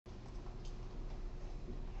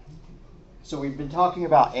So we've been talking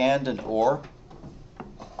about and or.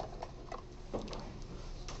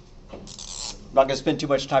 I'm not going to spend too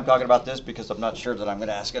much time talking about this because I'm not sure that I'm going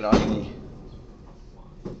to ask it on any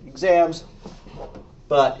exams.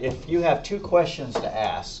 But if you have two questions to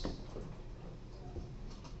ask,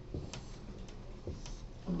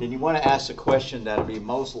 then you want to ask a question that will be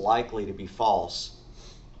most likely to be false,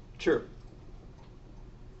 true.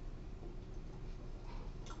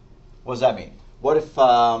 What does that mean? What if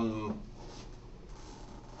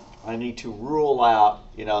I need to rule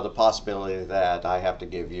out, the possibility that I have to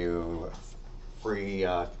give you free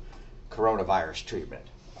coronavirus treatment,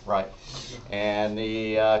 right? And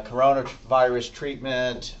the coronavirus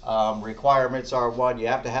treatment requirements are: one, you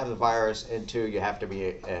have to have the virus, and two, you have to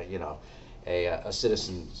be, a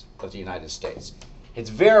citizen of the United States.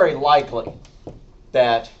 It's very likely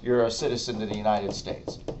that you're a citizen of the United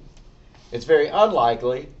States. It's very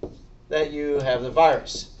unlikely that you have the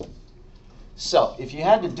virus. So if you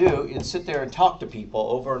had to do and sit there and talk to people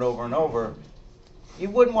over and over and over, you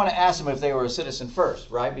wouldn't want to ask them if they were a citizen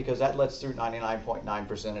first, right? Because that lets through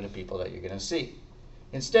 99.9% of the people that you're going to see.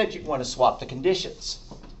 Instead, you'd want to swap the conditions,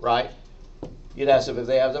 right? You'd ask them if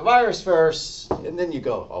they have the virus first, and then you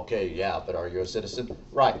go, okay, yeah, but are you a citizen?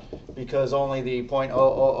 Right, because only the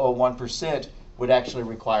 0.0001% would actually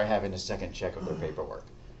require having a second check of their paperwork.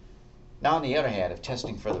 Now, on the other hand, if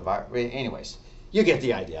testing for the virus, anyways, you get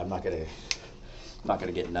the idea. I'm not going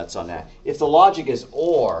to get nuts on that. If the logic is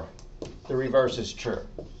or, the reverse is true.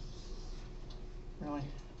 Really?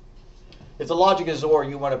 If the logic is or,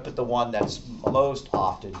 you want to put the one that's most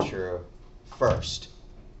often true first.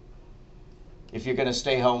 If you're going to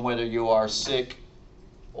stay home whether you are sick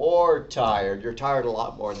or tired, you're tired a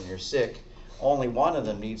lot more than you're sick, only one of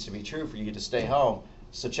them needs to be true for you to stay home.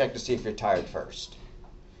 So check to see if you're tired first.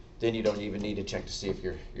 Then you don't even need to check to see if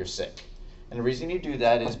you're sick. And the reason you do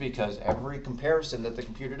that is because every comparison that the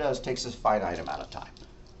computer does takes a finite amount of time.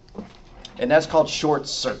 And that's called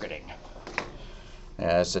short-circuiting.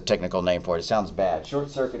 That's a technical name for it. It sounds bad,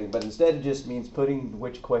 short-circuiting, but instead it just means putting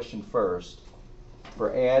which question first.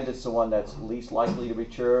 For and, it's the one that's least likely to be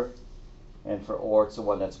true, and for or, it's the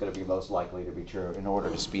one that's going to be most likely to be true in order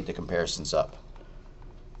to speed the comparisons up.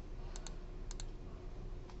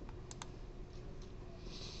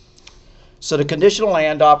 So the conditional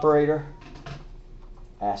and operator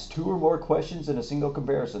asks two or more questions in a single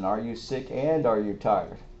comparison. Are you sick and are you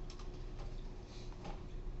tired?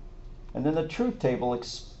 And then the truth table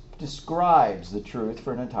describes the truth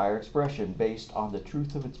for an entire expression based on the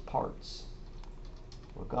truth of its parts.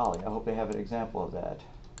 Well, golly, I hope they have an example of that.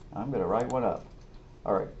 I'm going to write one up.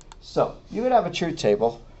 All right, so you would have a truth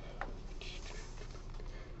table.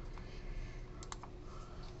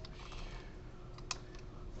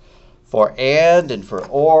 For and for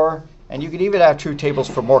or, and you could even have truth tables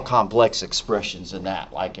for more complex expressions than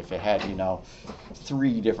that, like if it had,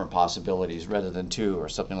 3 different possibilities rather than 2 or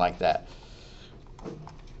something like that.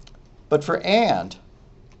 But for and,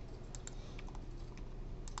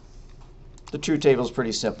 the truth table is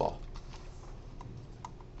pretty simple.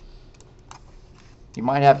 You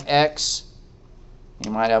might have X,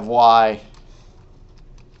 you might have Y,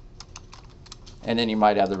 and then you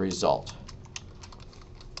might have the result.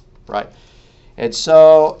 Right? And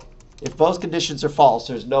so if both conditions are false,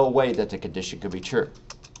 there's no way that the condition could be true.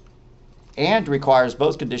 And requires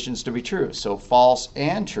both conditions to be true. So false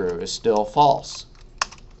and true is still false.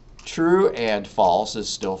 True and false is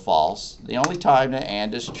still false. The only time that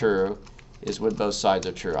and is true is when both sides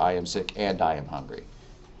are true. I am sick and I am hungry.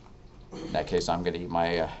 In that case, I'm going to eat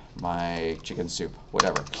my chicken soup,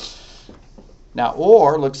 whatever. Now,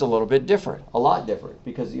 or looks a little bit different, a lot different,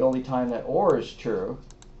 because the only time that or is true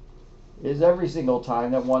is every single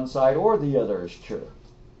time that one side or the other is true,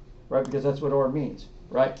 right? Because that's what or means,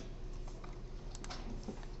 right?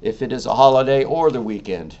 If it is a holiday or the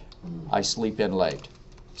weekend, I sleep in late.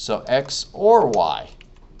 So X or Y,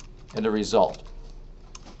 and the result.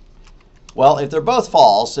 Well, if they're both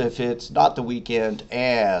false, if it's not the weekend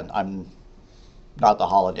and I'm not the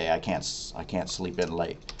holiday, I can't sleep in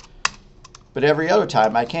late. But every other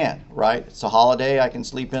time I can, right? It's a holiday, I can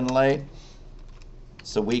sleep in late.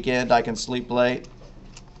 It's the weekend, I can sleep late.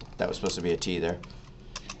 That was supposed to be a T there.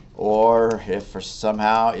 Or if for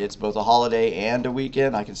somehow it's both a holiday and a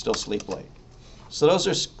weekend, I can still sleep late. So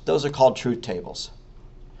those are called truth tables.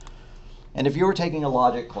 And if you were taking a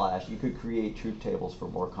logic class, you could create truth tables for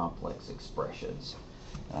more complex expressions.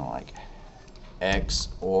 Like X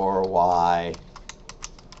or Y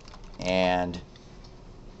and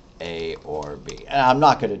A or B. And I'm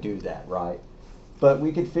not going to do that, right? But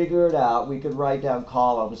we could figure it out. We could write down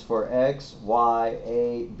columns for X, Y,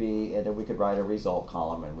 A, B, and then we could write a result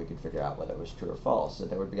column and we could figure out whether it was true or false. And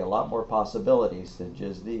there would be a lot more possibilities than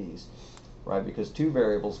just these, right? Because 2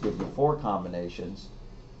 variables give you 4 combinations,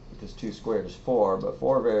 because 2 squared is 4, but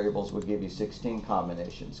 4 variables would give you 16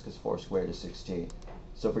 combinations, because 4 squared is 16.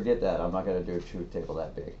 So forget that. I'm not going to do a truth table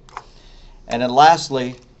that big. And then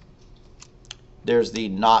lastly, there's the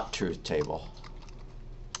not truth table.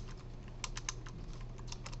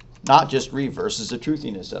 Not just reverses the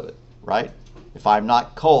truthiness of it, right? If I'm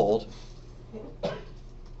not cold,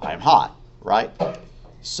 I'm hot, right?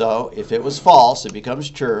 So if it was false, it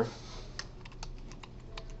becomes true.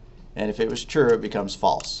 And if it was true, it becomes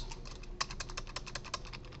false.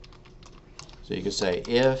 So you could say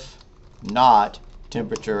if not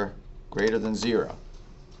temperature greater than 0.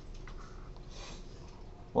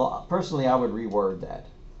 Well, personally, I would reword that,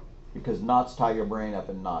 because knots tie your brain up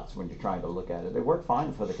in knots when you're trying to look at it. They work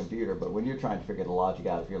fine for the computer, but when you're trying to figure the logic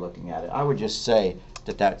out if you're looking at it, I would just say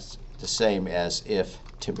that that's the same as if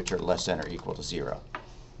temperature less than or equal to 0.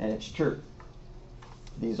 And it's true.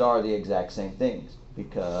 These are the exact same things,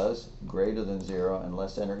 because greater than 0 and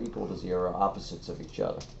less than or equal to 0 are opposites of each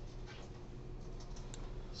other.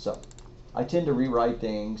 So I tend to rewrite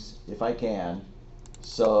things, if I can,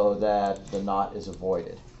 so that the not is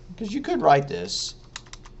avoided. Because you could write this,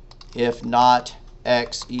 if not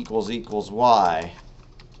x equals y,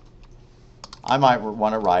 I might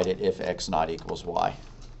want to write it if x not equals y,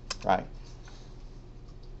 right?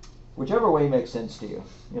 Whichever way makes sense to you.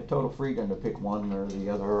 You have total freedom to pick one or the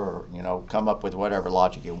other, or come up with whatever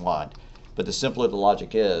logic you want. But the simpler the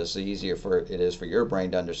logic is, the easier it is for your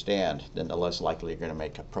brain to understand, then the less likely you're going to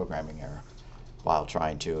make a programming error while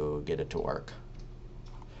trying to get it to work.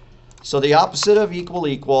 So the opposite of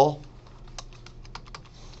equal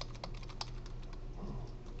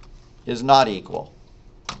is not equal.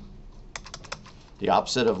 The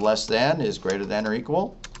opposite of less than is greater than or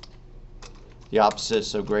equal. The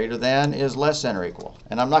opposite of greater than is less than or equal.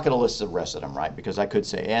 And I'm not going to list the rest of them, right? Because I could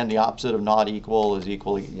say, and the opposite of not equal is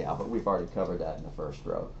equal. Yeah, but we've already covered that in the first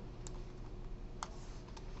row.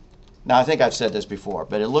 Now, I think I've said this before,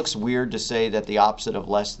 but it looks weird to say that the opposite of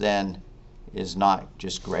less than is not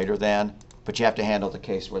just greater than, but you have to handle the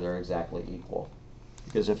case where they're exactly equal.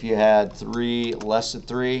 Because if you had 3 less than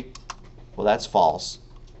 3, well, that's false.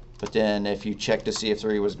 But then if you check to see if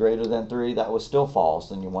 3 was greater than 3, that was still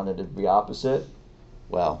false, and you wanted it to be opposite,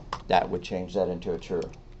 well, that would change that into a true.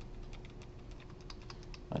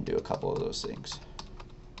 Undo a couple of those things.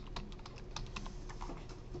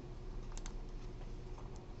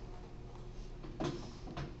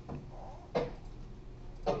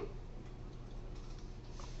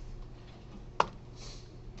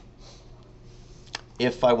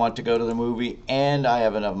 If I want to go to the movie and I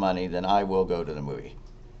have enough money, then I will go to the movie.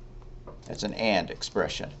 That's an and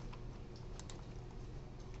expression.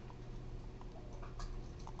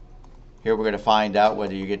 Here we're going to find out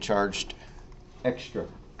whether you get charged extra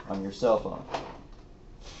on your cell phone.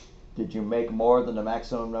 Did you make more than the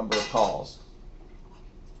maximum number of calls?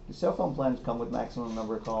 Do cell phone plans come with maximum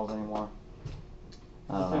number of calls anymore?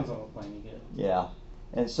 Depends on what plan you get. Yeah.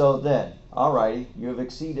 And so then, alrighty, you have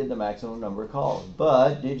exceeded the maximum number of calls.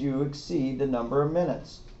 But did you exceed the number of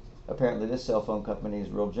minutes? Apparently this cell phone company is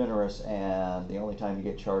real generous, and the only time you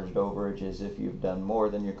get charged overage is if you've done more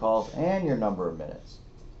than your calls and your number of minutes.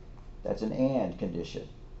 That's an and condition.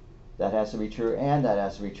 That has to be true and that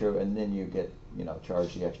has to be true, and then you get,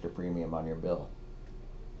 charged the extra premium on your bill.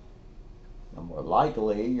 Now, more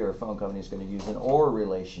likely, your phone company is going to use an or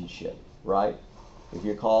relationship, right? If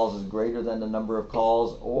your calls is greater than the number of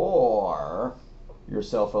calls, or your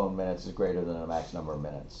cell phone minutes is greater than the max number of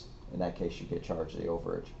minutes. In that case, you get charged the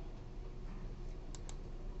overage.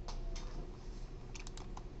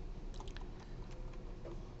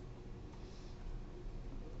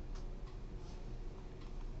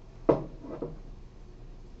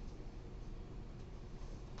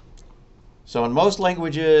 So in most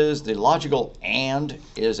languages, the logical and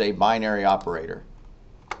is a binary operator.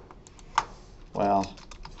 Well,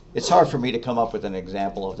 it's hard for me to come up with an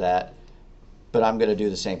example of that, but I'm going to do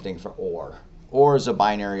the same thing for or. Or is a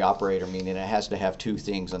binary operator, meaning it has to have 2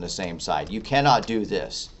 things on the same side. You cannot do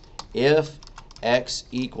this. If x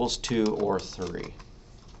equals 2 or 3.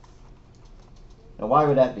 Now why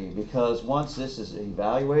would that be? Because once this is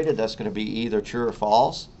evaluated, that's going to be either true or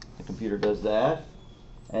false. The computer does that.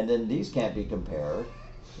 And then these can't be compared,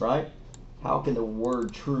 right? How can the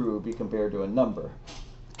word true be compared to a number?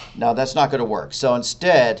 Now that's not going to work. So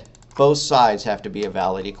instead, both sides have to be a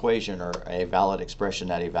valid equation or a valid expression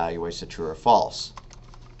that evaluates the true or false.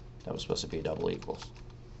 That was supposed to be double equals.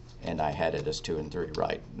 and I had it as 2 and 3,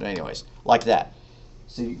 right? Anyways, like that.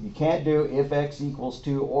 So you can't do if x equals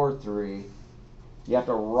 2 or 3. You have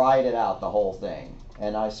to write it out, the whole thing.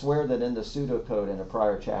 And I swear that in the pseudocode in a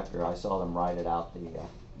prior chapter, I saw them write it out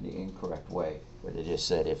the incorrect way, where they just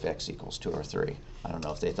said if x equals 2 or 3. I don't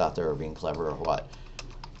know if they thought they were being clever or what.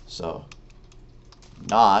 So,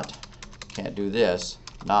 not, can't do this,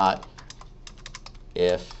 not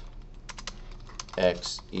if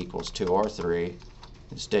x equals 2 or 3.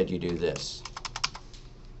 Instead, you do this.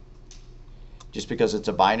 Just because it's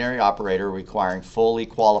a binary operator requiring fully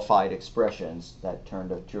qualified expressions that turn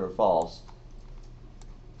to true or false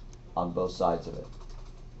on both sides of it.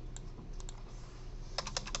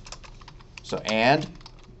 So, and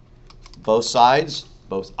both sides,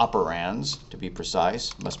 both operands, to be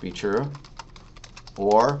precise, must be true,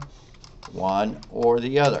 or one or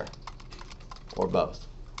the other, or both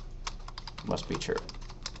must be true.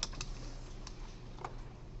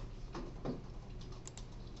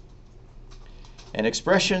 And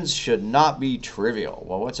expressions should not be trivial.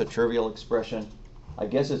 Well, what's a trivial expression? I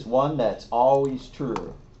guess it's one that's always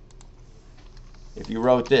true. If you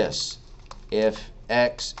wrote this, if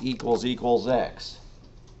x equals x,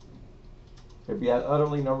 there'd be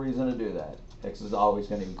utterly no reason to do that. X is always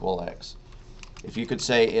going to equal x. If you could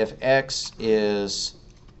say if x is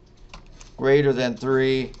greater than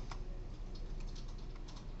 3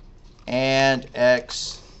 and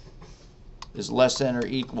x is less than or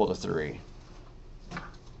equal to 3,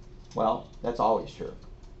 well, that's always true.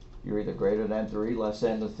 You're either greater than 3, less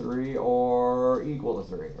than the 3, or equal to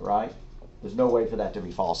 3, right? There's no way for that to be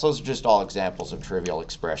false. Those are just all examples of trivial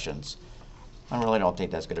expressions. I really don't think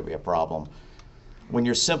that's going to be a problem. When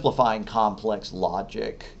you're simplifying complex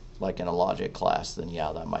logic, like in a logic class, then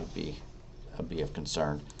yeah, that might be of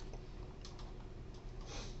concern.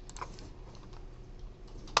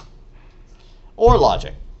 Or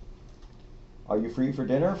logic. Are you free for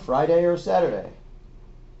dinner Friday or Saturday?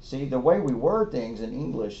 See, the way we word things in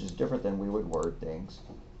English is different than we would word things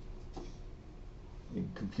in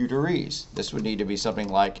computerese. This would need to be something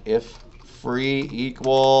like if free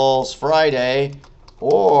equals Friday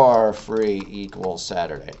or free equals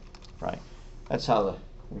Saturday, right? That's how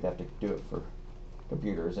we'd have to do it for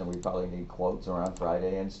computers, and we probably need quotes around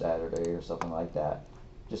Friday and Saturday or something like that,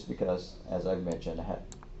 just because, as I've mentioned,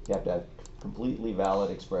 you have to have completely valid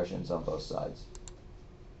expressions on both sides.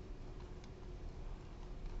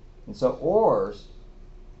 And so ors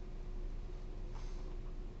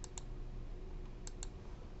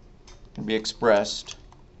can be expressed.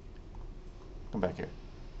 Come back here.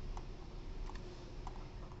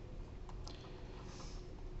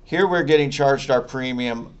 Here we're getting charged our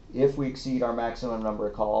premium if we exceed our maximum number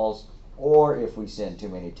of calls or if we send too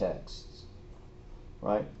many texts.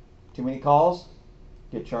 Right? Too many calls?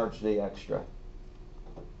 Get charged the extra.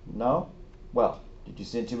 No? Well, did you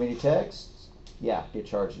send too many texts? Yeah, get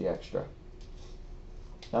charged the extra.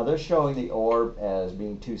 Now they're showing the or as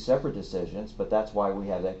being two separate decisions, but that's why we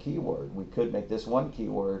have that keyword. We could make this one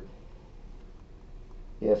keyword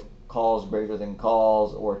if calls greater than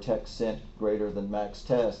calls or text sent greater than max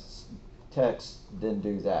text, then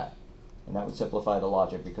do that. And that would simplify the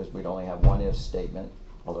logic because we'd only have one if statement,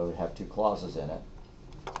 although it would have two clauses in it,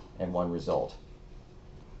 and one result.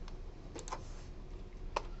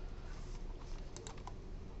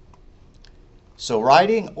 So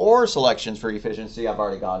writing or selections for efficiency, I've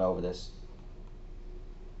already gone over this.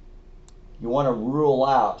 You want to rule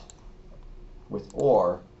out with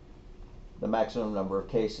or the maximum number of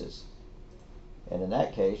cases. And in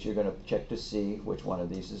that case, you're going to check to see which one of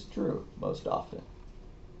these is true most often.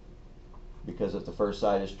 Because if the first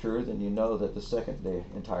side is true, then you know that the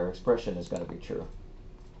entire expression is going to be true.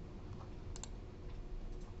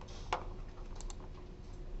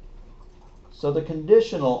 So the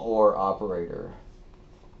conditional or operator,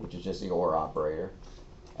 which is just the or operator,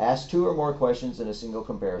 asks two or more questions in a single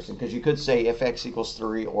comparison, because you could say if x equals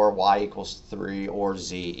 3 or y equals 3 or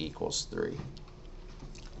z equals 3.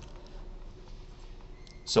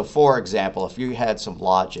 So for example, if you had some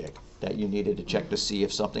logic that you needed to check to see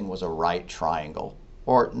if something was a right triangle,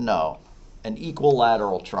 or no, an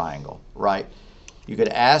equilateral triangle, right? You could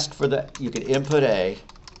ask for you could input A,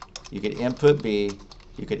 you could input B,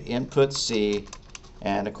 you could input C,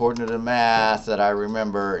 and according to the math that I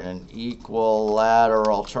remember, an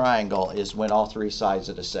equilateral triangle is when all three sides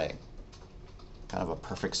are the same. Kind of a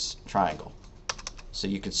perfect triangle. So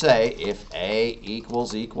you could say if A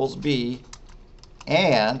equals B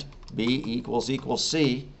and B equals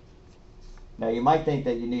C, Now you might think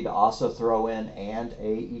that you need to also throw in and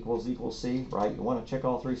A equals C, right? You want to check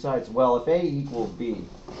all three sides. Well, if A equals B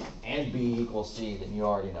and B equals C, then you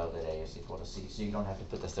already know that A is equal to C, so you don't have to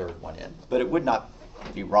put the third one in. But it would not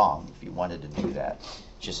be wrong if you wanted to do that. It's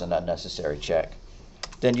just an unnecessary check.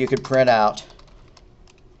 Then you could print out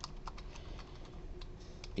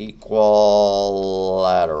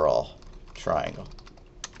equilateral triangle.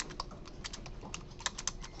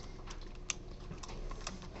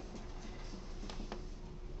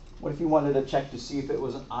 What if you wanted to check to see if it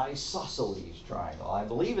was an isosceles triangle? I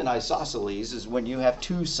believe an isosceles is when you have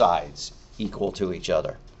two sides equal to each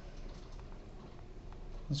other.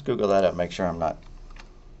 Let's Google that up, make sure I'm not.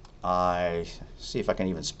 See if I can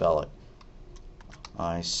even spell it.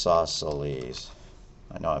 Isosceles.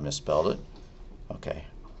 I know I misspelled it. Okay.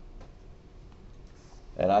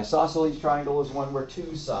 An isosceles triangle is one where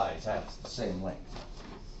two sides have the same length.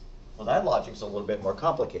 Well, that logic's a little bit more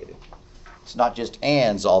complicated. It's not just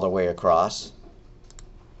ands all the way across.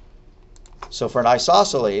 So for an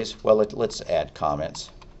isosceles, well, let's add comments.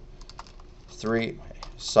 Three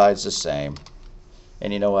sides the same.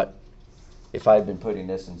 And you know what? If I'd been putting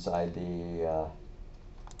this inside the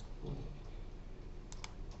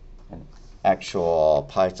an actual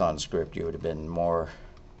Python script, you would have been more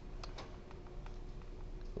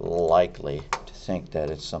likely to think that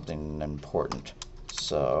it's something important.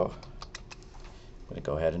 So I'm going to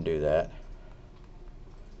go ahead and do that.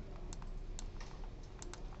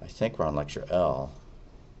 I think we're on lecture L.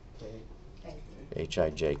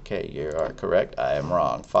 H-I-J-K. You are correct. I am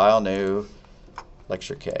wrong. File new,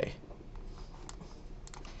 lecture K.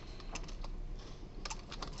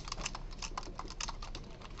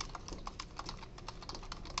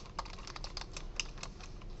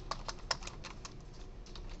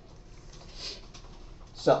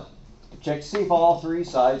 So, to check to see if all three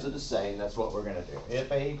sides are the same, that's what we're going to do.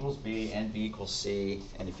 If A equals B and B equals C,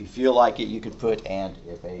 and if you feel like it, you could put and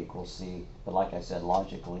if A equals C. But like I said,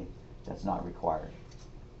 logically, that's not required.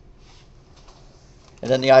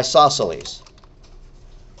 And then the isosceles.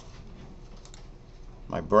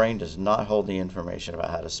 My brain does not hold the information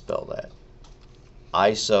about how to spell that.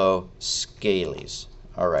 Isosceles.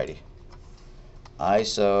 Alrighty.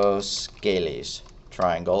 Isosceles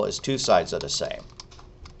triangle is two sides are the same.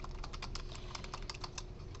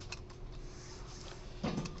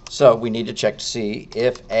 So we need to check to see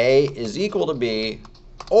if A is equal to B,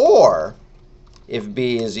 or if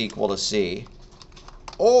B is equal to C,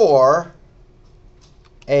 or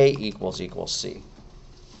A equals C.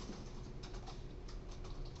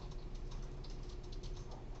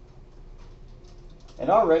 And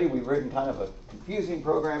already we've written kind of a confusing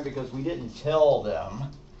program because we didn't tell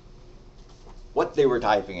them what they were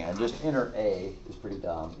typing in. Just enter A is pretty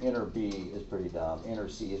dumb. Enter B is pretty dumb. Enter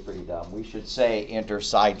C is pretty dumb. We should say enter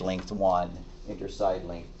side length 1, enter side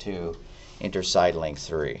length 2, enter side length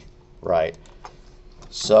 3, right?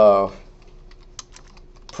 So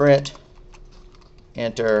print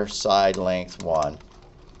enter side length 1.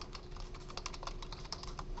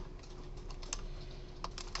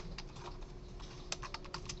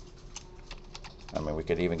 I mean, we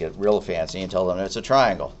could even get real fancy and tell them it's a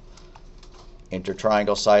triangle. Enter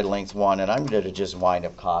triangle side length 1, and I'm going to just wind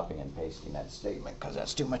up copying and pasting that statement because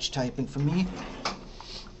that's too much typing for me.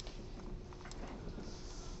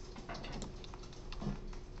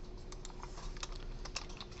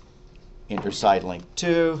 Enter side length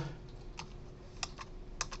 2,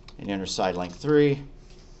 and enter side length 3.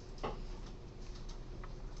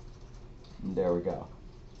 And there we go.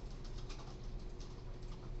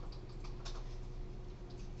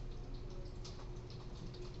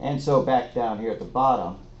 And so back down here at the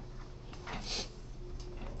bottom,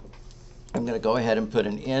 I'm going to go ahead and put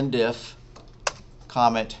an end if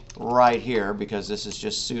comment right here because this is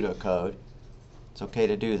just pseudocode. It's okay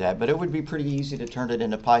to do that, but it would be pretty easy to turn it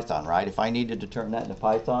into Python, right? If I needed to turn that into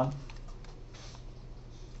Python,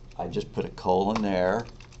 I just put a colon there,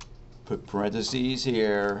 put parentheses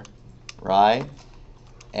here, right?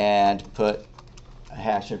 And put a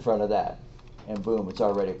hash in front of that. And boom, it's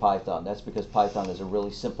already Python. That's because Python is a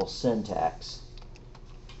really simple syntax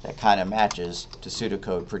that kind of matches to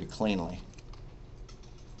pseudocode pretty cleanly.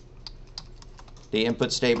 The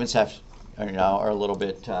input statements are a little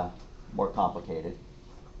bit more complicated,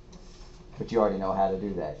 but you already know how to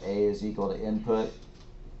do that. A is equal to input,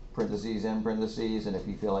 parentheses, end parentheses, and if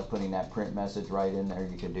you feel like putting that print message right in there,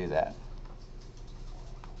 you can do that.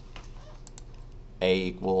 A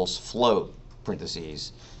equals float,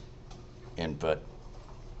 parentheses, input.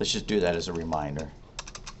 Let's just do that as a reminder.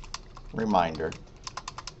 Reminder.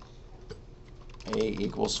 A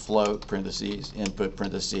equals float, parentheses, input,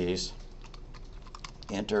 parentheses,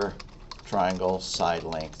 enter triangle side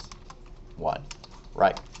length 1.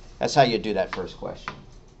 Right. That's how you do that first question.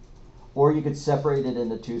 Or you could separate it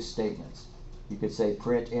into two statements. You could say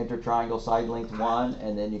print enter triangle side length 1,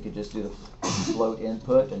 and then you could just do the float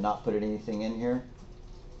input and not put anything in here.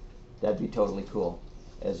 That'd be totally cool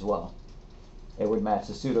as well. It would match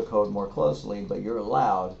the pseudocode more closely, but you're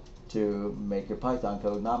allowed to make your Python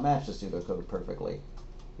code not match the pseudocode perfectly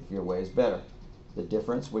if your way is better. The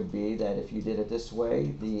difference would be that if you did it this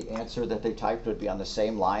way, the answer that they typed would be on the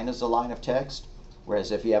same line as the line of text,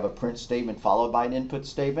 whereas if you have a print statement followed by an input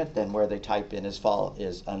statement, then where they type in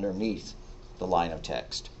is underneath the line of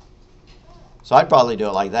text. So I'd probably do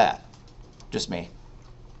it like that. Just me.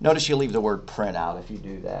 Notice you leave the word print out if you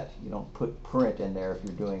do that. You don't put print in there if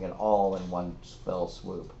you're doing it all in one fell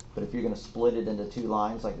swoop. But if you're going to split it into two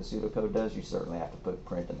lines like the pseudocode does, you certainly have to put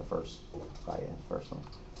print in the first one.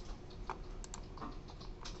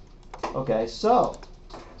 Okay, so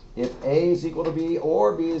if A is equal to B,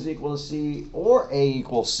 or B is equal to C, or A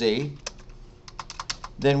equals C,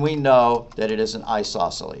 then we know that it is an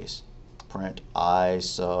isosceles. Print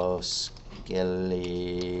isosceles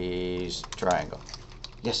triangle.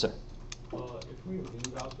 Yes, sir? If we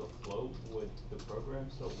leave out the float, would the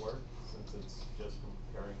program still work since it's just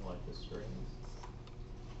comparing like the strings?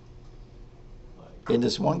 In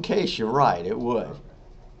this one case, you're right, it would. Okay.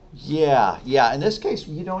 Yeah. In this case,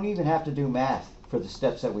 you don't even have to do math for the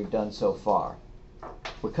steps that we've done so far.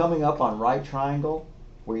 We're coming up on right triangle,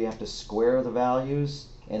 where you have to square the values,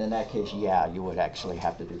 and in that case, yeah, you would actually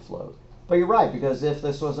have to do float. But you're right, because if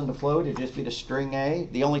this wasn't a float, it'd just be the string A.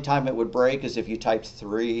 The only time it would break is if you typed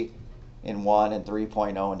 3 in one and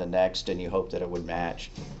 3.0 in the next, and you hope that it would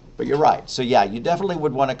match. But you're right. So yeah, you definitely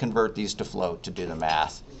would want to convert these to float to do the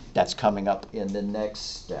math. That's coming up in the next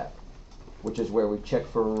step, which is where we check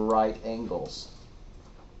for right angles.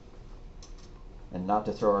 And not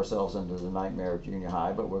to throw ourselves into the nightmare of junior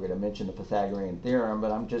high, but we're going to mention the Pythagorean theorem,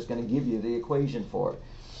 but I'm just going to give you the equation for it.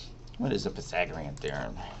 What is the Pythagorean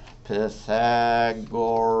theorem?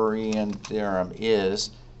 Pythagorean theorem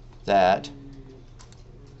is that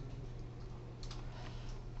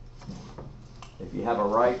if you have a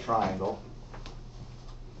right triangle,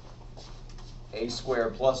 a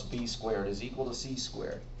squared plus b squared is equal to c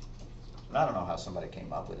squared. And I don't know how somebody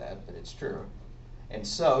came up with that, but it's true. And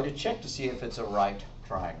so to check to see if it's a right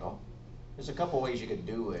triangle, there's a couple ways you could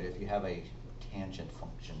do it if you have a tangent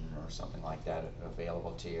function or something like that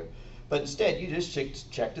available to you. But instead, you just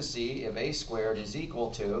check to see if a squared is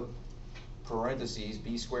equal to, parentheses,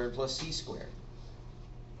 b squared plus c squared.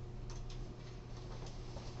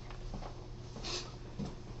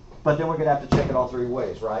 But then we're going to have to check it all three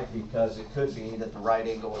ways, right? Because it could be that the right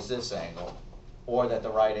angle is this angle, or that the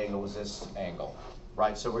right angle is this angle,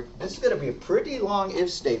 right? So this is going to be a pretty long if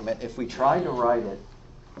statement if we try to write it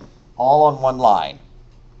all on one line.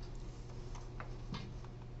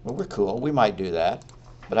 Well, we're cool. We might do that.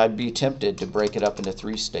 But I'd be tempted to break it up into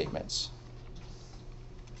three statements.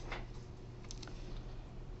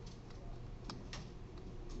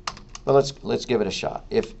 But let's give it a shot.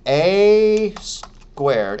 If a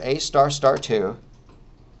squared, a star star 2,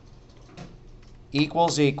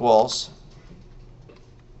 equals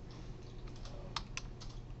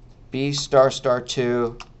b star star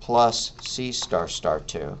 2 plus c star star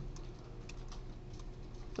 2.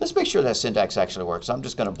 Let's make sure that syntax actually works. I'm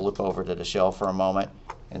just going to blip over to the shell for a moment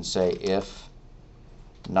and say if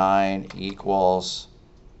 9 equals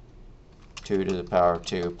 2 to the power of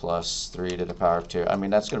 2 plus 3 to the power of 2. I mean,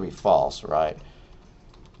 that's going to be false, right?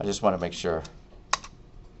 I just want to make sure.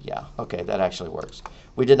 Yeah, okay, that actually works.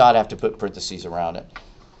 We did not have to put parentheses around it.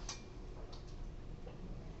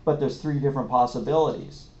 But there's three different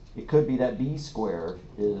possibilities. It could be that b squared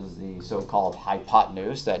is the so-called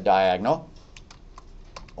hypotenuse, that diagonal.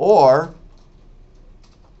 Or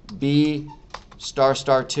b star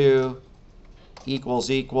star 2 equals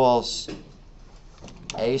a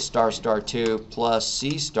star star 2 plus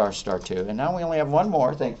c star star 2. And now we only have one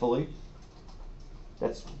more, thankfully.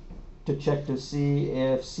 That's to check to see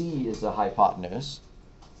if c is the hypotenuse.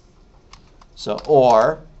 So,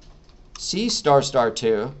 or c star star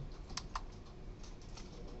 2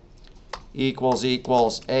 equals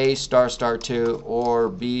a star star 2 or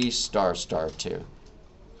b star star 2.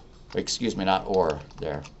 Excuse me, not or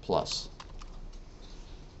there, plus.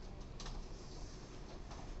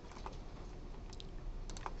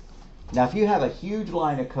 Now, if you have a huge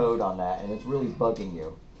line of code on that and it's really bugging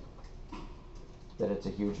you that it's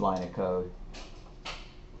a huge line of code,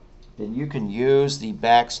 then you can use the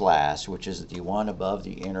backslash, which is the one above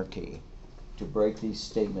the enter key, to break these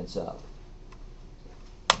statements up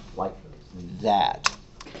like that.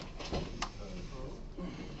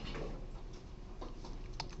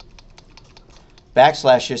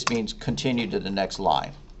 Backslash just means continue to the next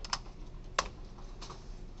line.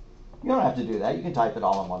 You don't have to do that. You can type it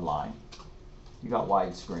all in one line. You got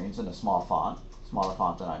wide screens and a small font, smaller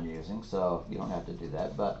font than I'm using, so you don't have to do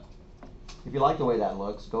that. But if you like the way that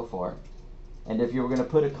looks, go for it. And if you were going to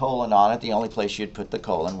put a colon on it, the only place you'd put the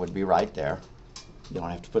colon would be right there. You don't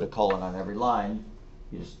have to put a colon on every line.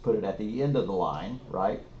 You just put it at the end of the line,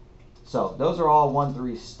 right? So those are all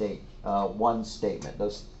one statement.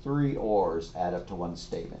 Those three ors add up to one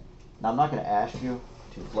statement. Now I'm not going to ask you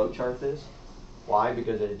to flowchart this. Why?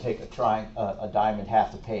 Because it'd take a diamond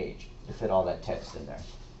half the page to fit all that text in there.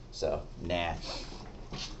 So, nah.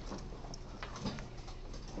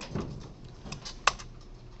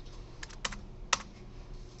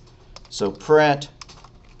 So print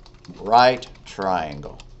right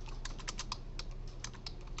triangle.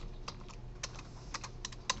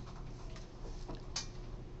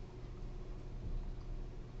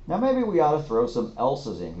 Now maybe we ought to throw some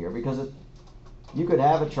else's in here, because you could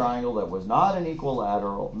have a triangle that was not an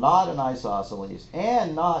equilateral, not an isosceles,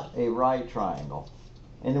 and not a right triangle,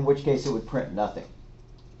 and in which case it would print nothing.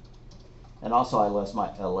 And also I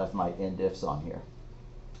left my end-ifs on here.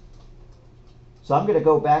 So I'm going to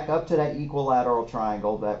go back up to that equilateral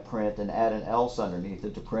triangle, that print, and add an else underneath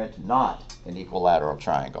it to print not an equilateral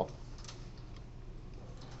triangle.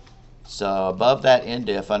 So above that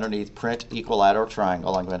end-if, underneath print equilateral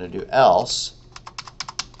triangle, I'm going to do else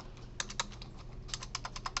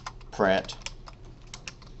print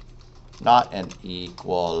not an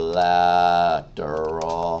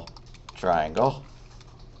equilateral triangle.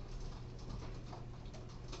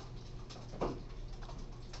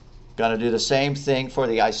 Going to do the same thing for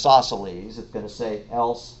the isosceles. It's going to say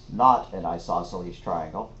else not an isosceles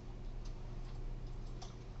triangle.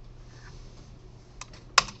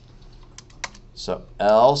 So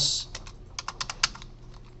else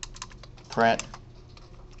print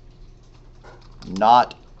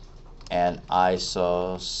not an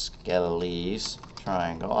isosceles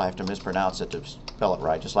triangle. I have to mispronounce it to spell it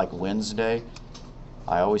right, just like Wednesday.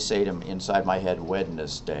 I always say to inside my head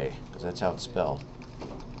Wednesday, because that's how it's spelled.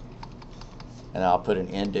 And I'll put an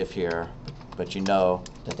end-if here, but you know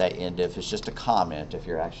that that end-if is just a comment if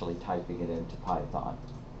you're actually typing it into Python.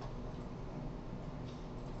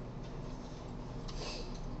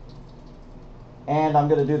 And I'm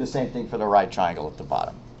going to do the same thing for the right triangle at the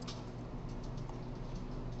bottom.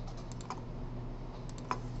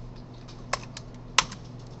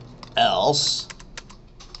 Else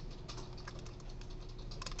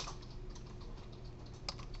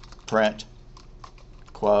print,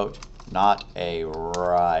 quote, not a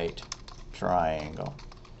right triangle.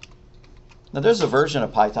 Now there's a version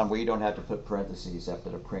of Python where you don't have to put parentheses after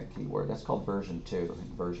the print keyword. That's called version 2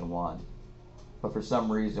 and version 1. But for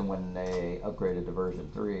some reason when they upgraded to version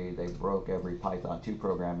 3, they broke every Python 2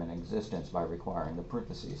 program in existence by requiring the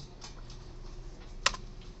parentheses.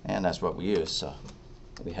 And that's what we use, so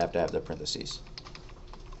we have to have the parentheses.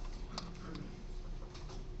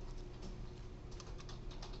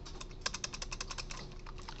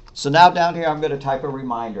 So now down here I'm going to type a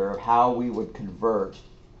reminder of how we would convert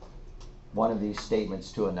one of these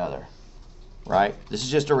statements to another, right? This is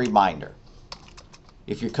just a reminder.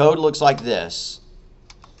 If your code looks like this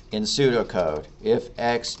in pseudocode, if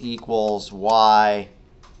x equals y,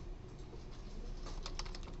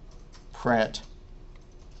 print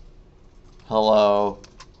hello,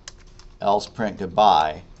 else print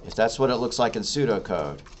goodbye, if that's what it looks like in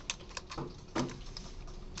pseudocode,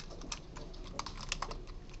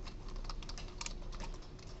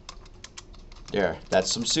 there,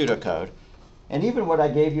 that's some pseudocode. And even what I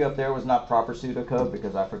gave you up there was not proper pseudocode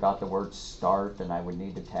because I forgot the word start and I would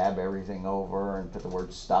need to tab everything over and put the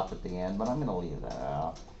word stop at the end, but I'm going to leave that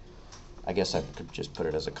out. I guess I could just put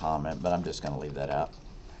it as a comment, but I'm just going to leave that out.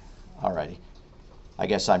 Alrighty. I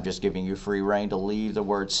guess I'm just giving you free rein to leave the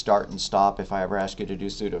words start and stop if I ever ask you to do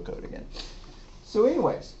pseudocode again. So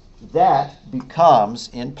anyways, that becomes,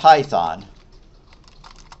 in Python,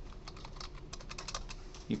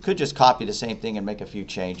 you could just copy the same thing and make a few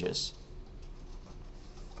changes.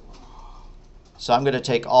 So I'm going to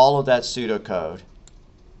take all of that pseudocode,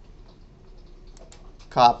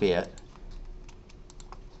 copy it,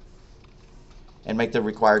 and make the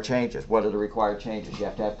required changes. What are the required changes? You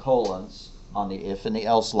have to have colons on the if and the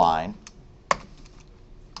else line.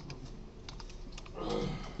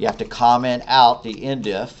 You have to comment out the end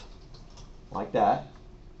if, like that.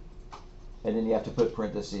 And then you have to put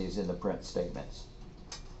parentheses in the print statements.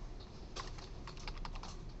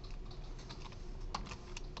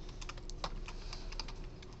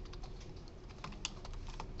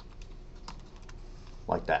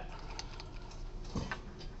 Like that.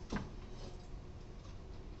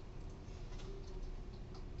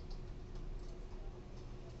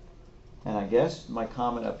 And I guess my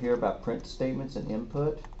comment up here about print statements and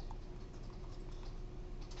input,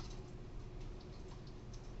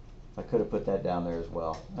 I could have put that down there as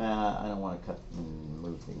well. I don't want to cut and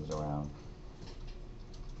move things around.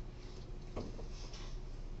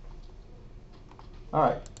 All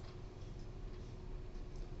right.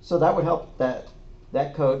 So that would help.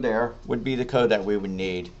 That code there would be the code that we would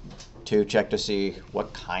need to check to see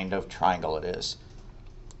what kind of triangle it is.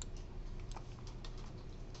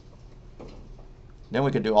 Then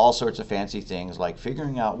we could do all sorts of fancy things like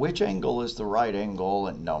figuring out which angle is the right angle.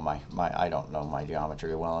 And no, I don't know my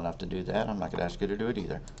geometry well enough to do that. I'm not going to ask you to do it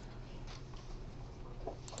either.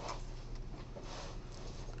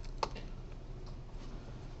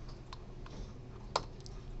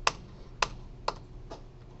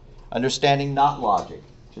 Understanding not logic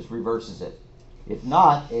just reverses it. If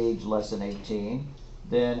not age less than 18,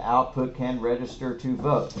 then output can register to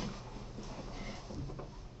vote.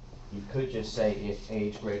 You could just say if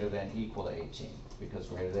age greater than equal to 18, because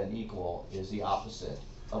greater than equal is the opposite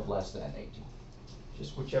of less than 18.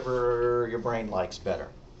 Just whichever your brain likes better.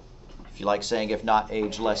 If you like saying if not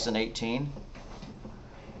age less than 18,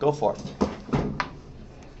 go for it.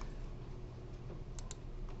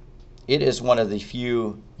 It is one of the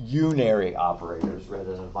few unary operators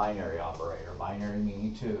rather than a binary operator. Binary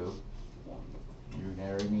meaning 2,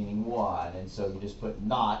 unary meaning 1, and so you just put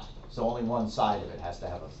not, so only one side of it has to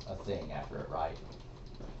have a thing after it, right?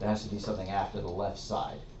 There has to be something after the left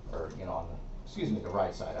side, or on the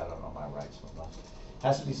right side. I don't know my rights from left.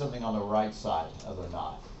 Has to be something on the right side of the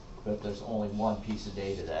not. But there's only one piece of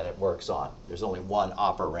data that it works on. There's only one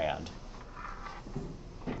operand.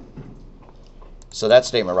 So that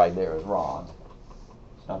statement right there is wrong.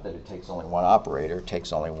 It's not that it takes only one operator, it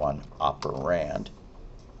takes only one operand.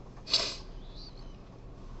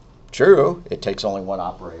 True, it takes only one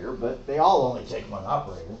operator, but they all only take one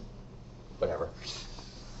operator. Whatever.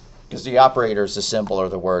 Because the operator is the symbol or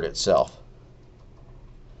the word itself.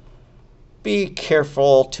 Be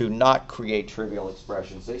careful to not create trivial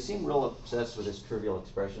expressions. They seem real obsessed with this trivial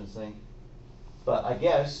expressions thing. But I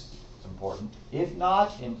guess it's important. If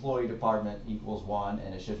not employee department equals 1,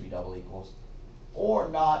 and it should be double equals, or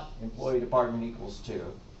not employee department equals 2,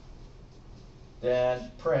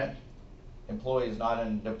 then print employee is not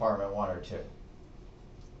in department 1 or 2.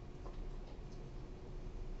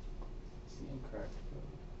 It's the incorrect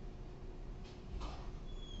code.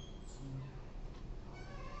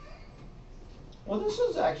 Well, this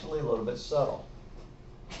is actually a little bit subtle.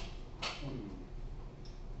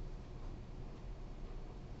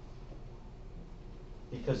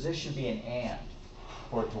 Because this should be an and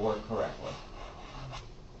for it to work correctly.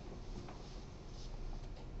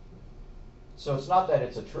 So it's not that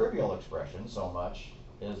it's a trivial expression so much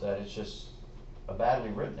as that it's just a badly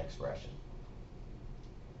written expression.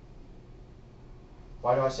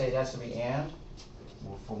 Why do I say it has to be and?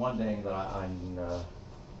 Well, for one thing, that I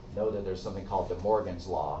know that there's something called De Morgan's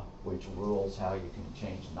law, which rules how you can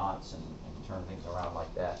change nots and turn things around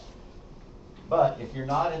like that. But if you're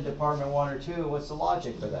not in Department 1 or 2, what's the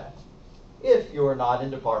logic for that? If you're not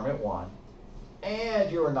in Department 1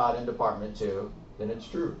 and you're not in Department 2, then it's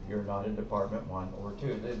true. You're not in Department 1 or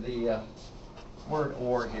 2. The word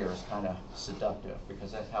or here is kind of seductive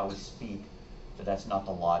because that's how we speak, but that's not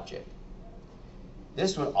the logic.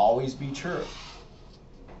 This would always be true.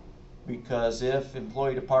 Because if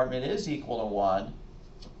employee department is equal to 1,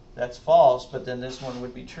 that's false, but then this one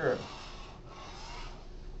would be true.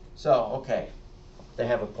 So, okay, they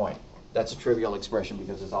have a point. That's a trivial expression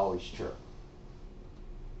because it's always true.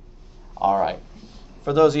 All right.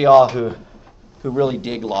 For those of y'all who really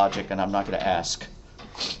dig logic, and I'm not going to ask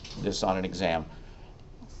this on an exam,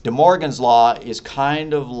 De Morgan's law is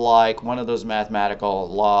kind of like one of those mathematical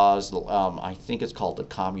laws. I think it's called the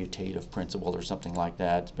commutative principle or something like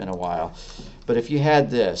that. It's been a while. But if you had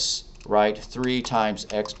this, right, 3 times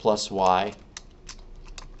x plus y,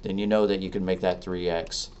 then you know that you can make that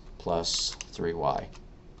 3x plus 3y.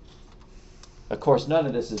 Of course, none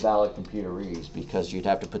of this is valid computerese because you'd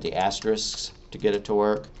have to put the asterisks to get it to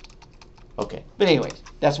work. Okay, but anyways,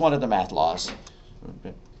 that's one of the math laws.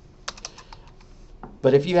 Okay.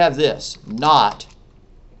 But if you have this, not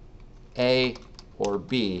A or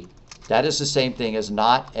B, that is the same thing as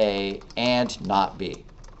not A and not B.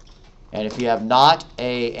 And if you have not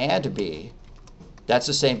A and B, that's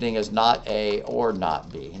the same thing as not A or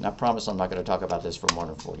not B. And I promise I'm not going to talk about this for more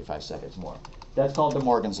than 45 seconds more. That's called De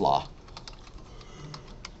Morgan's law.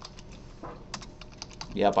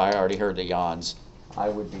 Yep, I already heard the yawns. I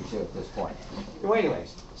would be too at this point. So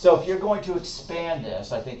anyways, so if you're going to expand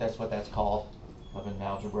this, I think that's what that's called, up in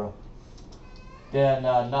algebra, then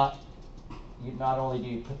not you not only do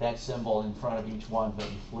you put that symbol in front of each one, but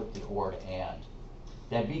you flip the or to and.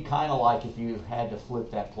 That'd be kind of like if you had to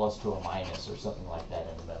flip that plus to a minus or something like that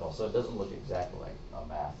in the middle. So it doesn't look exactly like a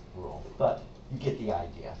math rule, but you get the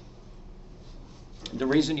idea. The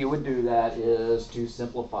reason you would do that is to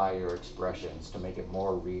simplify your expressions, to make it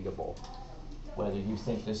more readable. Whether you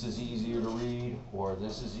think this is easier to read or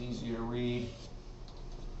this is easier to read,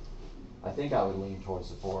 I think I would lean towards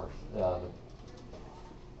the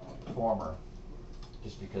former,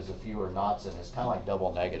 just because the fewer knots in it. It's kind of like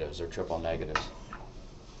double negatives or triple negatives.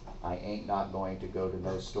 I ain't not going to go to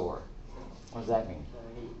no store. What does that mean?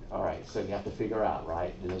 All right, so you have to figure out,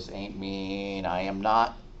 right? Does ain't mean I am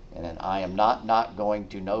not, and then I am not going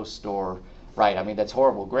to no store. Right, I mean, that's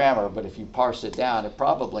horrible grammar, but if you parse it down, it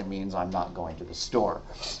probably means I'm not going to the store.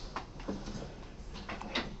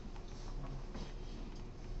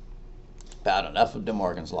 About enough of De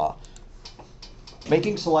Morgan's law.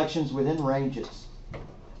 Making selections within ranges.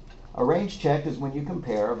 A range check is when you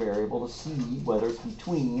compare a variable to see whether it's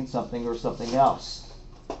between something or something else.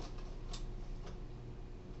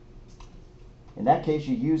 In that case,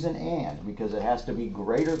 you use an and because it has to be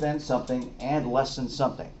greater than something and less than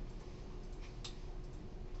something.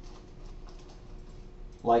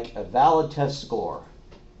 Like a valid test score.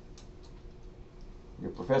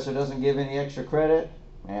 Your professor doesn't give any extra credit.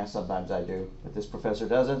 Yeah, sometimes I do, but this professor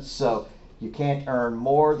doesn't. So you can't earn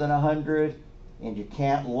more than 100, and you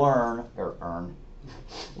can't earn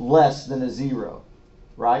less than a 0,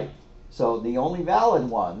 right? So the only valid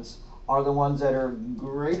ones are the ones that are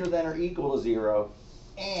greater than or equal to 0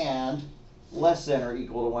 and less than or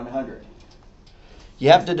equal to 100. You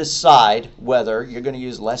have to decide whether you're going to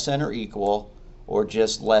use less than or equal or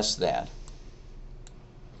just less than.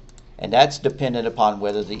 And that's dependent upon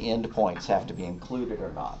whether the endpoints have to be included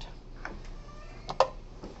or not.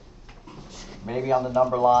 Maybe on the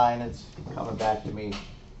number line, it's coming back to me.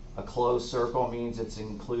 A closed circle means it's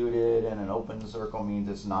included, and an open circle means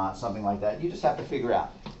it's not, something like that. You just have to figure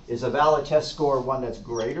out, is a valid test score one that's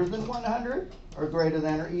greater than 100 or greater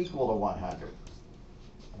than or equal to 100?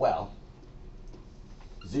 Well,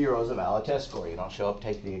 0 is a valid test score. You don't show up,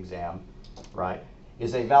 take the exam, right?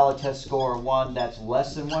 Is a valid test score one that's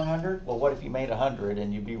less than 100? Well, what if you made 100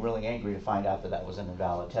 and you'd be really angry to find out that that was an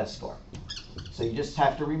invalid test score? So you just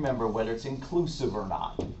have to remember whether it's inclusive or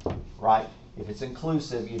not, right? If it's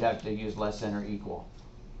inclusive, you'd have to use less than or equal.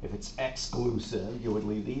 If it's exclusive, you would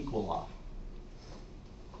leave the equal off.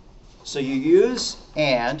 So you use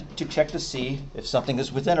and to check to see if something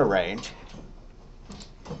is within a range.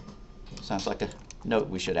 Sounds like a note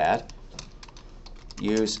we should add.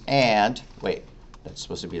 Use and, wait, that's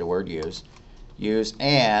supposed to be the word use. Use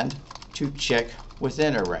and to check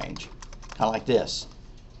within a range. Kind of like this.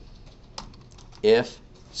 If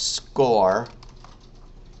score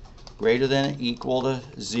greater than or equal to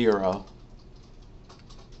 0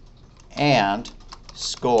 and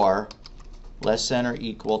score less than or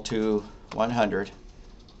equal to 100,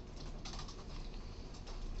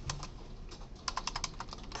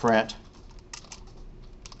 print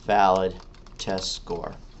valid test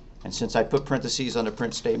score. And since I put parentheses on the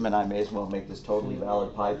print statement, I may as well make this totally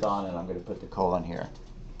valid Python, and I'm going to put the colon here.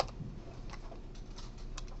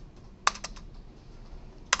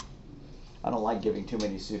 I don't like giving too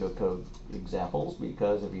many pseudocode examples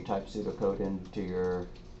because if you type pseudocode into your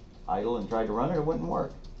idle and tried to run it, it wouldn't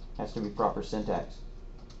work. It has to be proper syntax.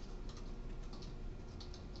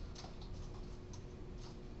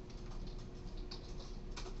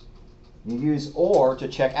 You use or to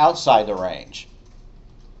check outside the range,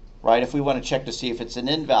 right? If we want to check to see if it's an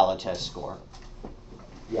invalid test score,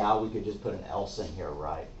 yeah, we could just put an else in here,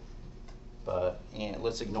 right? But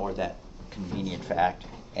let's ignore that convenient fact.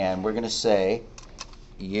 And we're going to say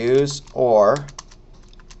use or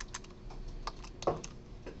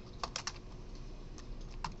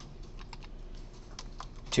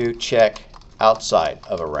to check outside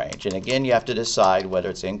of a range. And again, you have to decide whether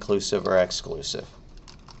it's inclusive or exclusive.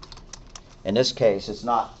 In this case, it's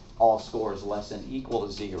not all scores less than equal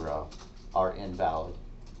to 0 are invalid.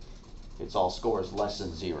 It's all scores less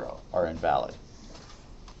than 0 are invalid.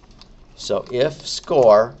 So if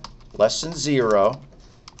score less than 0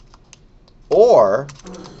 or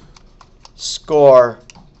score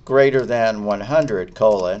greater than 100,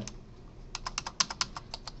 colon,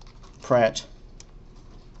 print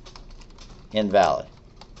invalid.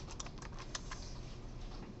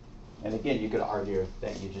 And again, you could argue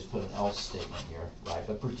that you just put an else statement here, right?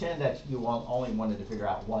 But pretend that you only wanted to figure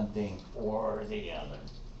out one thing or the other,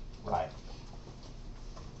 right?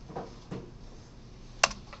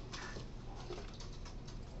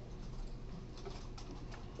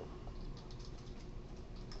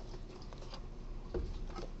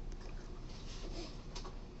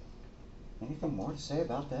 more to say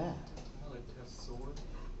about that. Valid test sword.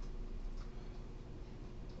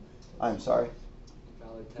 I'm sorry?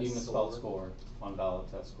 Valid test you misspelled score on valid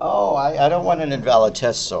test score. Oh, I don't want an invalid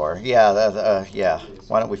test score. Yeah, yeah.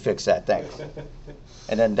 Why don't we fix that? Thanks.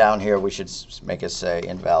 And then down here we should make it say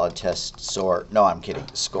invalid test score. No, I'm kidding.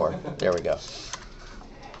 Score. There we go.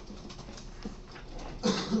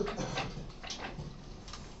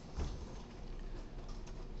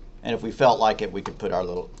 And if we felt like it, we could put our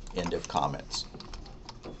little end of comments.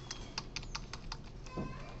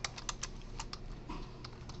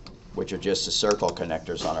 Which are just the circle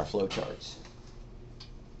connectors on our flowcharts.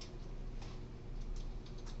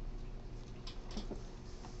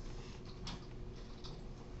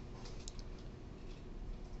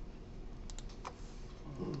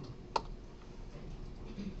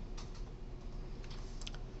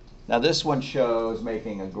 Now this one shows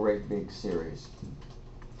making a great big series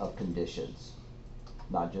of conditions,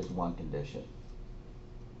 not just one condition.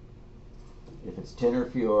 If it's 10 or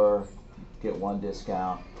fewer, get one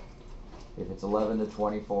discount. If it's 11 to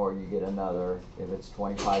 24, you get another. If it's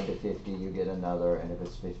 25 to 50, you get another. And if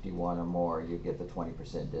it's 51 or more, you get the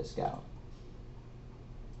 20% discount.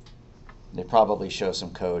 They probably show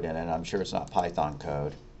some code in it. I'm sure it's not Python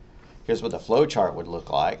code. Here's what the flowchart would look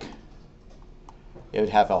like. It would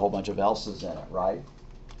have a whole bunch of else's in it, right?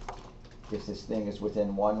 If this thing is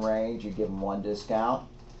within one range, you give them one discount.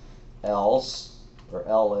 Else, or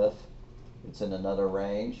elif, it's in another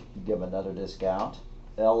range, you give them another discount.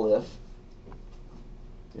 Elif,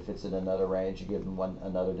 if it's in another range, you give them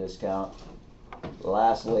another discount.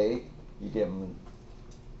 Lastly, you give them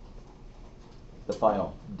the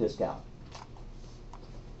final discount.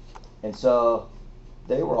 And so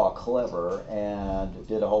they were all clever and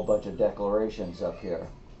did a whole bunch of declarations up here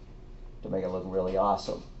to make it look really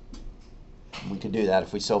awesome. We could do that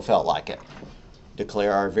if we so felt like it.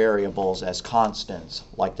 Declare our variables as constants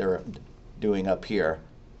like they're doing up here.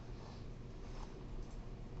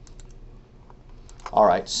 All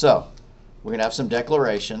right, so we're going to have some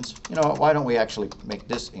declarations. You know what, why don't we actually make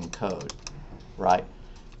this in code, right?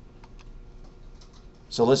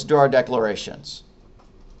 So let's do our declarations.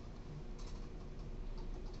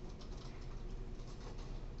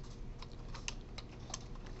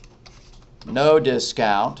 No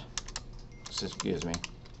discount, excuse me,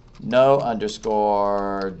 no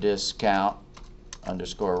underscore discount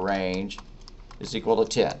underscore range is equal to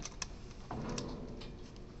 10.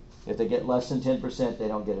 If they get less than 10%, they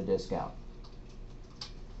don't get a discount.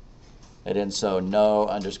 And then so no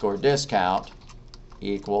underscore discount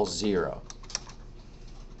equals 0.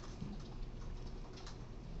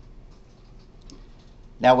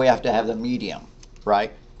 Now we have to have the medium,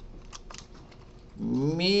 right?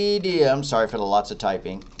 Medium, sorry for the lots of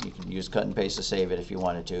typing. You can use cut and paste to save it if you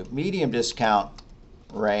wanted to. Medium discount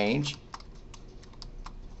range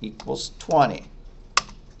equals 20.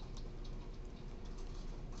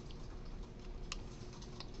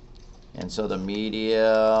 And so the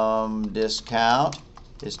medium discount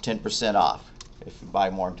is 10% off if you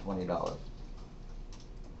buy more than $20.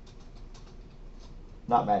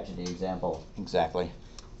 Not matching the example exactly.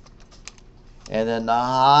 And then the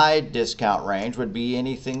high discount range would be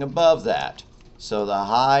anything above that. So the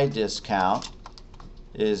high discount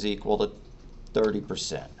is equal to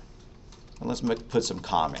 30%. And let's put some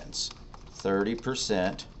comments.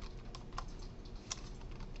 30%,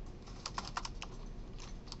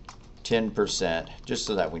 10%, just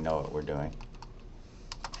so that we know what we're doing.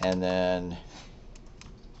 And then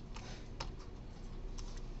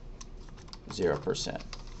 0%.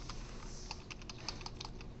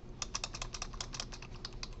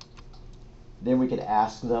 Then we could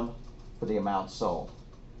ask them for the amount sold.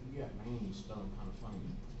 You got range spelled kind of funny.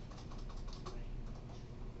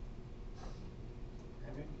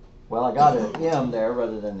 Well, I got an M there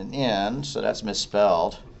rather than an N, so that's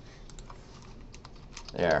misspelled.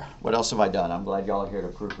 There. What else have I done? I'm glad y'all are here to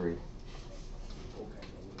proofread.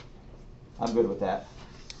 I'm good with that.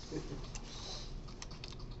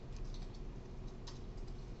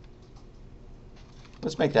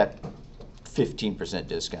 Let's make that 15%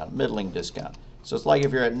 discount, middling discount. So it's like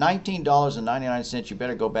if you're at $19.99, you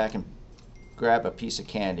better go back and grab a piece of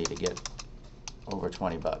candy to get over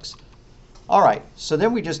 20 bucks. All right, so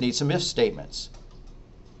then we just need some if statements.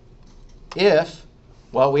 If,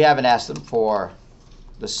 well, we haven't asked them for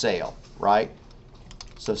the sale, right?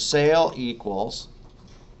 So sale equals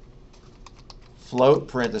float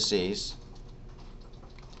parentheses,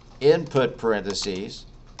 input parentheses,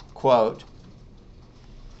 quote,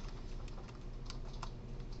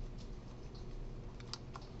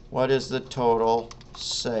 what is the total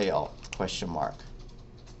sale, question mark,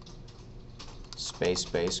 space,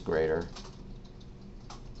 space, greater,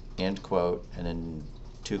 end quote, and then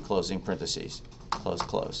 2 closing parentheses, close,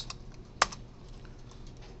 close.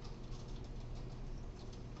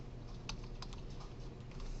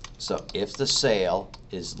 So if the sale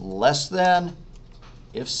is less than,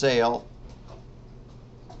 if sale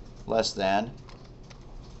less than,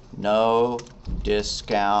 no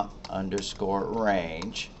discount underscore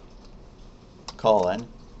range, colon,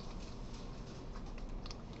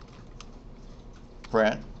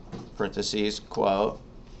 print, parentheses, quote,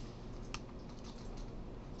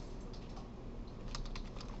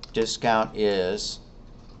 discount is,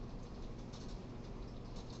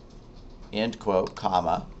 end quote,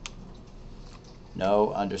 comma,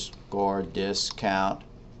 no underscore discount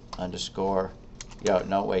underscore,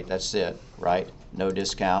 no, wait, that's it, right? No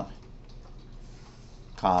discount,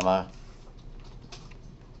 comma,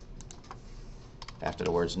 after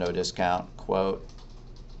the words no discount, quote,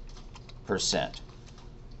 percent,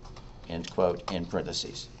 end quote, in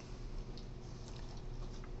parentheses.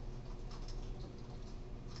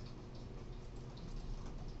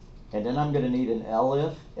 And then I'm going to need an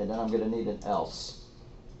elif, and then I'm going to need an else.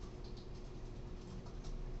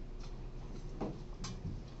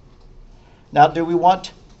 Now, do we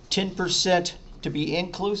want 10% to be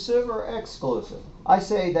inclusive or exclusive? I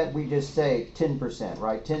say that we just say 10%,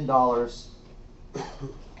 right? $10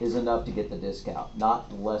 is enough to get the discount,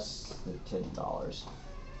 not less than $10.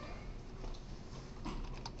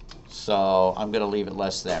 So I'm going to leave it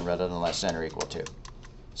less than rather than less than or equal to.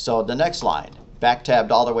 So the next line, back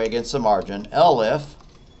tabbed all the way against the margin, elif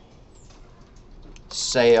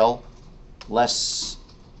sale less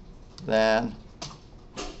than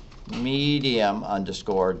medium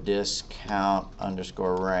underscore discount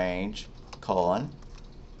underscore range, colon.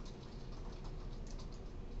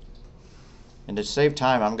 And to save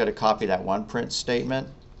time, I'm going to copy that one print statement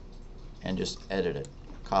and just edit it.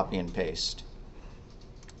 Copy and paste.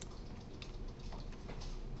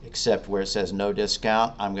 Except where it says no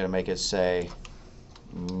discount, I'm going to make it say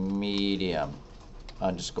medium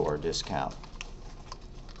underscore discount.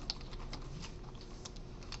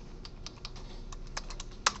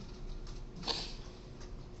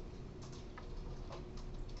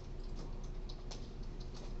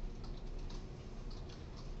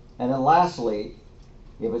 And then lastly,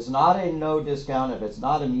 if it's not a no discount, if it's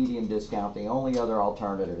not a medium discount, the only other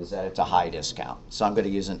alternative is that it's a high discount. So I'm going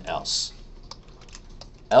to use an else.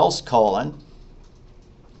 Else colon,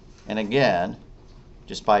 and again,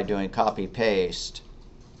 just by doing copy paste,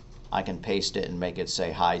 I can paste it and make it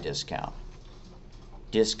say high discount.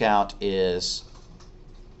 Discount is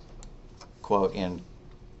quote in,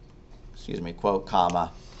 quote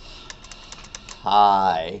comma,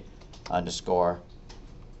 high underscore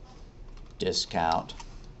discount,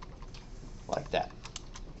 like that.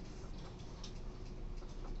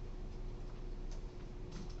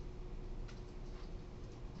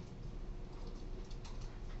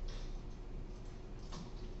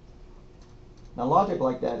 Now logic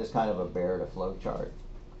like that is kind of a bear to flowchart.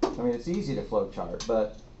 I mean, it's easy to flowchart,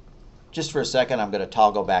 but just for a second I'm going to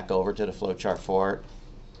toggle back over to the flowchart for it,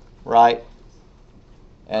 right?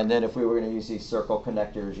 And then if we were going to use these circle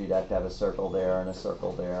connectors, you'd have to have a circle there and a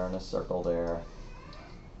circle there and a circle there.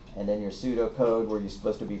 And then your pseudocode where you're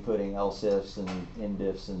supposed to be putting else ifs and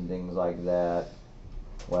indifs and things like that.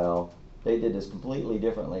 Well, they did this completely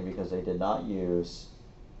differently because they did not use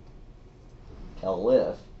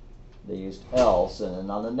elif. They used else, and then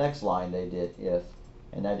on the next line they did if,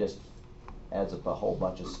 and that just adds up a whole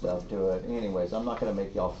bunch of stuff to it. Anyways, I'm not going to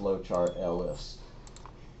make y'all flowchart elifs.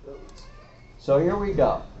 So here we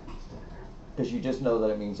go, because you just know that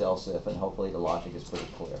it means else if, and hopefully the logic is pretty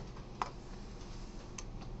clear.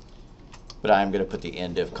 But I'm going to put the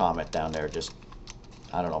end if comment down there, just,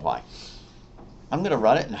 I don't know why. I'm going to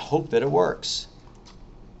run it and hope that it works.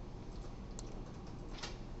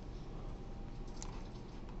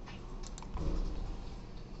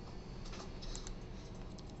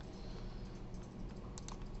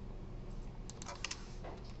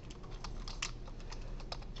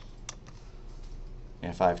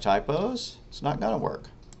 If I have typos, it's not going to work.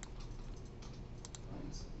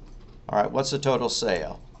 All right, what's the total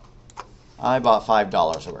sale? I bought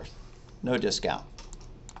 $5 worth. No discount.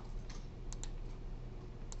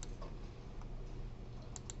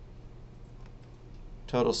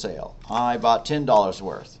 Total sale. I bought $10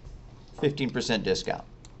 worth. 15% discount.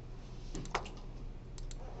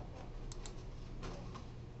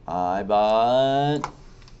 I bought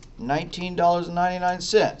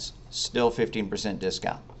 $19.99. Still 15%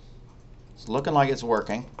 discount. It's looking like it's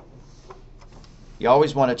working. You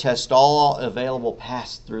always want to test all available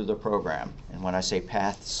paths through the program. And when I say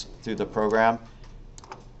paths through the program,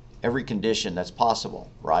 every condition that's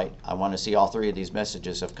possible, right? I want to see all three of these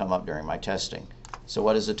messages have come up during my testing. So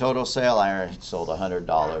what is the total sale? I sold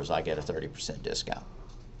 $100. I get a 30% discount.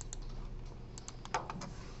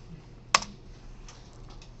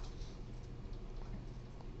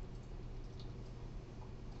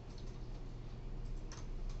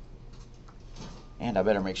 And I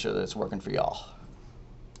better make sure that it's working for y'all.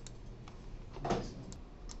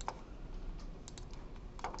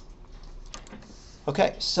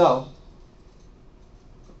 Okay, so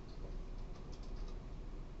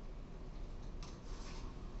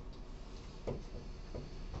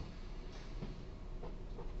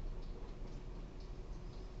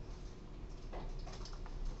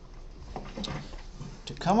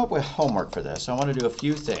to come up with homework for this, I want to do a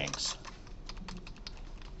few things.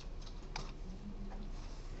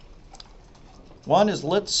 One is,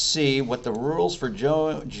 let's see what the rules for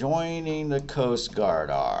joining the Coast Guard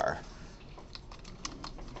are,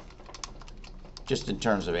 just in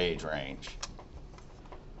terms of age range.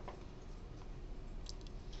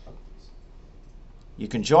 You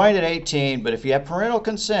can join at 18, but if you have parental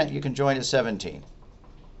consent, you can join at 17.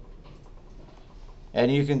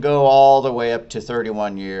 And you can go all the way up to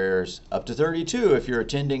 31 years, up to 32 if you're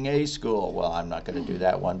attending a school. Well, I'm not going to do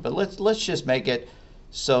that one, but let's just make it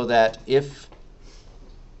so that if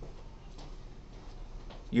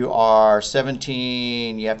you are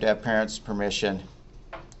 17, you have to have parents' permission,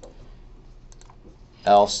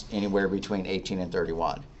 else anywhere between 18 and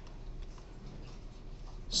 31.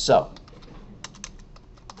 So,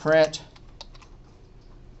 print,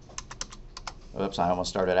 oops, I almost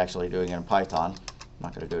started actually doing it in Python. I'm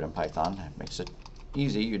not going to do it in Python. It makes it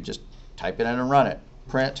easy. You just type it in and run it.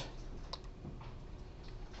 Print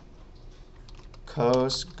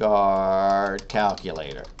Coast Guard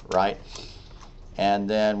calculator, right? And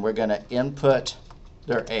then we're going to input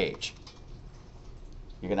their age.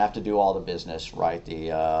 You're going to have to do all the business, right?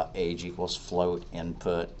 The age equals float,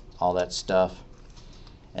 input, all that stuff.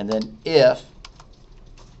 And then if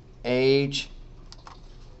age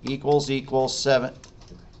equals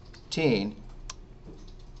 17,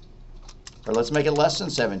 or let's make it less than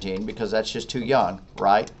 17 because that's just too young,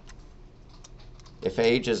 right? If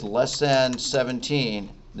age is less than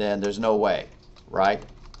 17, then there's no way, right?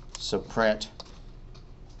 So print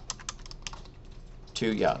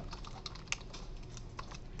too young.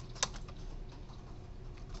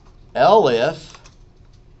 Elif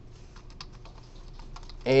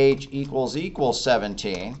age equals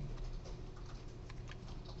 17,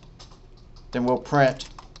 then we'll print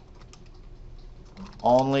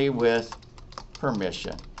only with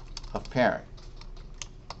permission of parent.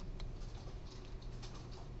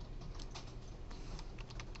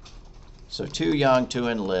 So too young to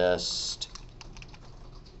enlist.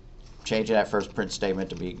 Changing that first print statement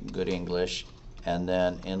to be good English. And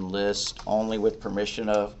then enlist only with permission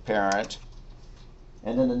of parent.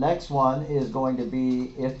 And then the next one is going to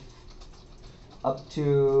be if up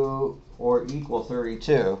to or equal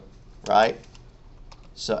 32, right?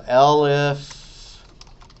 So elif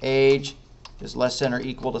age is less than or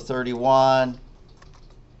equal to 31,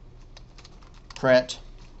 print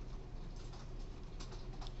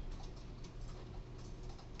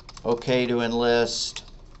okay to enlist,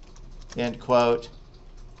 end quote,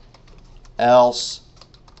 else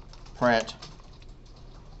print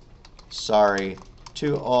sorry,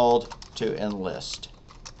 too old to enlist.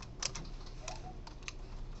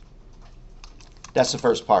 That's the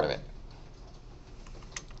first part of it.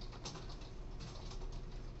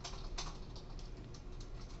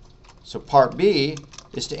 So part B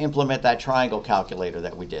is to implement that triangle calculator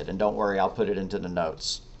that we did. And don't worry, I'll put it into the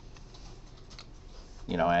notes,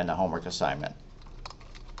 and the homework assignment.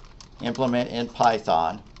 Implement in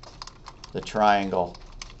Python the triangle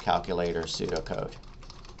calculator pseudocode.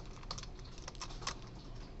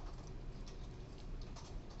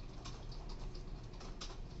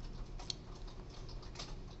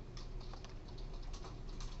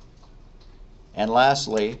 And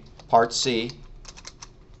lastly, part C,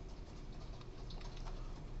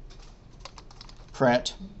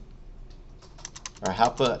 print, or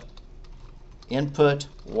output, input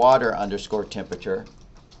water underscore temperature,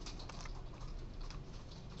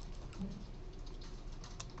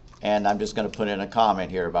 and I'm just going to put in a comment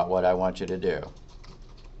here about what I want you to do.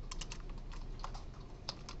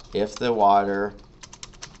 If the water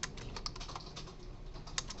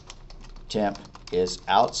temp is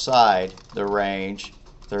outside the range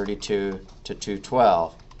 32 to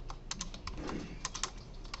 212,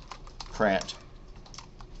 print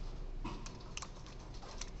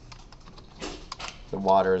the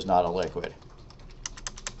water is not a liquid.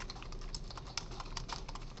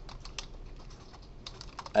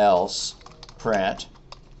 else print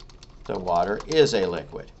the water is a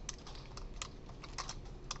liquid.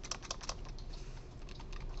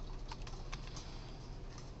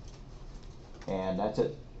 And that's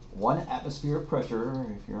at 1 atmosphere of pressure.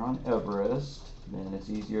 If you're on Everest, then it's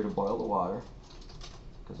easier to boil the water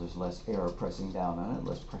because there's less air pressing down on it,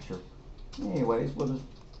 less pressure. Anyways, we'll just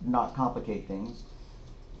not complicate things,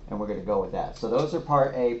 and we're going to go with that. So those are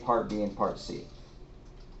part A, part B, and part C.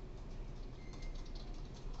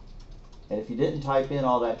 And if you didn't type in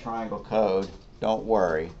all that triangle code, don't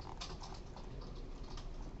worry.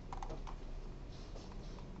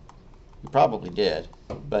 You probably did,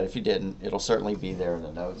 but if you didn't, it'll certainly be there in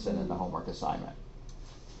the notes and in the homework assignment.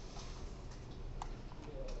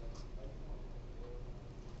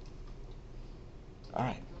 All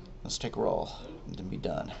right, let's take a roll and then be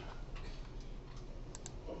done.